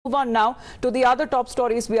Move on now to the other top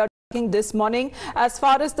stories we are talking this morning. As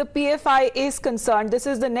far as the PFI is concerned, this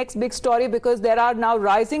is the next big story because there are now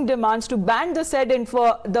rising demands to ban the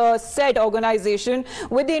said organization,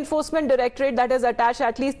 with the Enforcement Directorate that has attached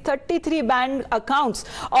at least 33 banned accounts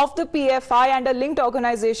of the PFI and a linked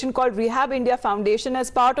organization called Rehab India Foundation as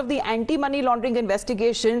part of the anti-money laundering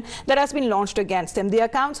investigation that has been launched against them. The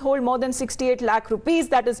accounts hold more than 68 lakh rupees,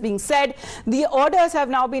 that is being said. The orders have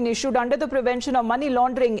now been issued under the Prevention of Money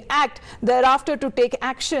Laundering Act thereafter to take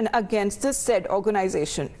action against this said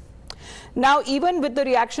organization. Now, even with the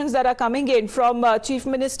reactions that are coming in from Chief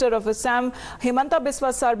Minister of Assam, Himanta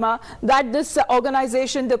Biswa Sarma, that this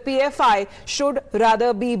organization, the PFI, should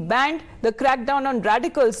rather be banned, the crackdown on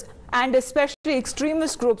radicals and especially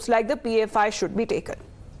extremist groups like the PFI should be taken.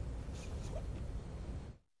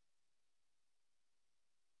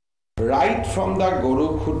 Right from the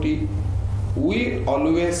Gorukhuti, we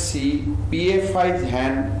always see PFI's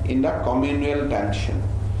hand in the communal tension.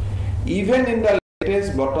 Even in the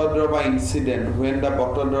latest Botodroba incident, when the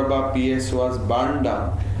Botodroba PS was burned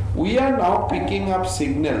down, we are now picking up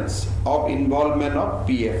signals of involvement of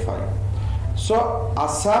PFI. So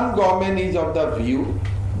Assam government is of the view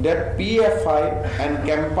that PFI and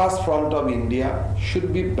Campus Front of India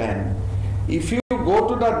should be banned. If you go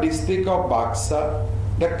to the district of Baksa,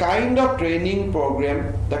 the kind of training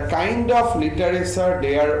program, the kind of literature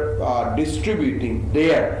they are distributing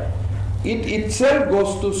there, it itself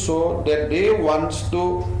goes to show that they want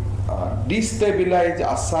to destabilize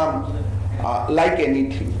Assam like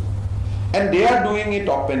anything. And they are doing it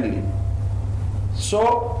openly.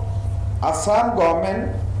 So, Assam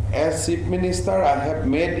government, as Chief Minister, I have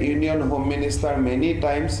met Union Home Minister many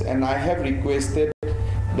times and I have requested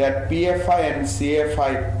that PFI and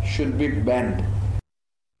CFI should be banned.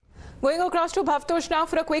 Going across to Bhavtosh now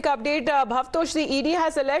for a quick update. Bhavtosh, the ED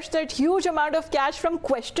has alleged that huge amount of cash from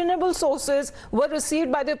questionable sources were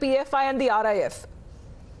received by the PFI and the RIF.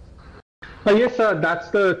 Yes, that's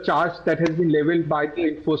the charge that has been leveled by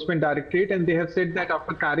the Enforcement Directorate, and they have said that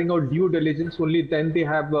after carrying out due diligence, only then they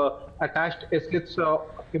have attached assets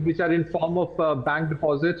which are in form of bank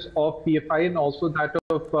deposits of PFI and also that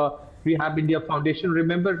of Rehab India Foundation.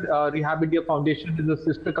 Remember, Rehab India Foundation is a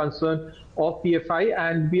sister concern of PFI,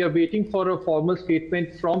 and we are waiting for a formal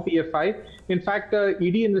statement from PFI. In fact, ED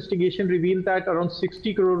investigation revealed that around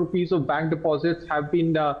 60 crore rupees of bank deposits have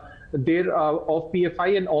been there of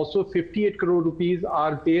PFI, and also 58 crore rupees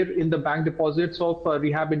are there in the bank deposits of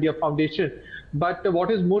Rehab India Foundation. But what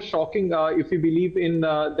is most shocking, if we believe in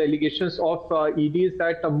the allegations of ED, is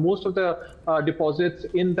that most of the deposits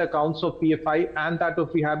in the accounts of PFI and that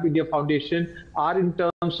of Rehab India Foundation are in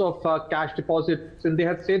terms of cash deposits. And they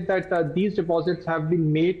have said that these deposits have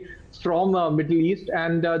been made from Middle East,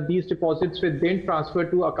 and these deposits were then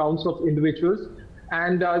transferred to accounts of individuals.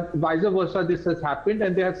 And vice versa, this has happened.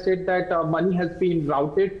 And they have said that money has been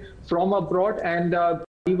routed from abroad and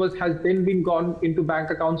has then been gone into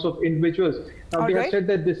bank accounts of individuals. Now, they have said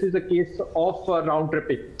that this is a case of round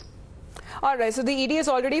tripping. All right, so the ED has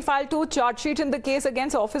already filed 2 charge sheets in the case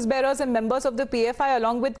against office bearers and members of the PFI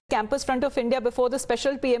along with Campus Front of India before the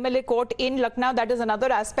special PMLA court in Lucknow. That is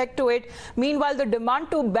another aspect to it. Meanwhile, the demand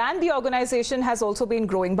to ban the organization has also been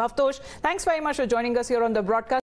growing. Bhavtosh, thanks very much for joining us here on the broadcast.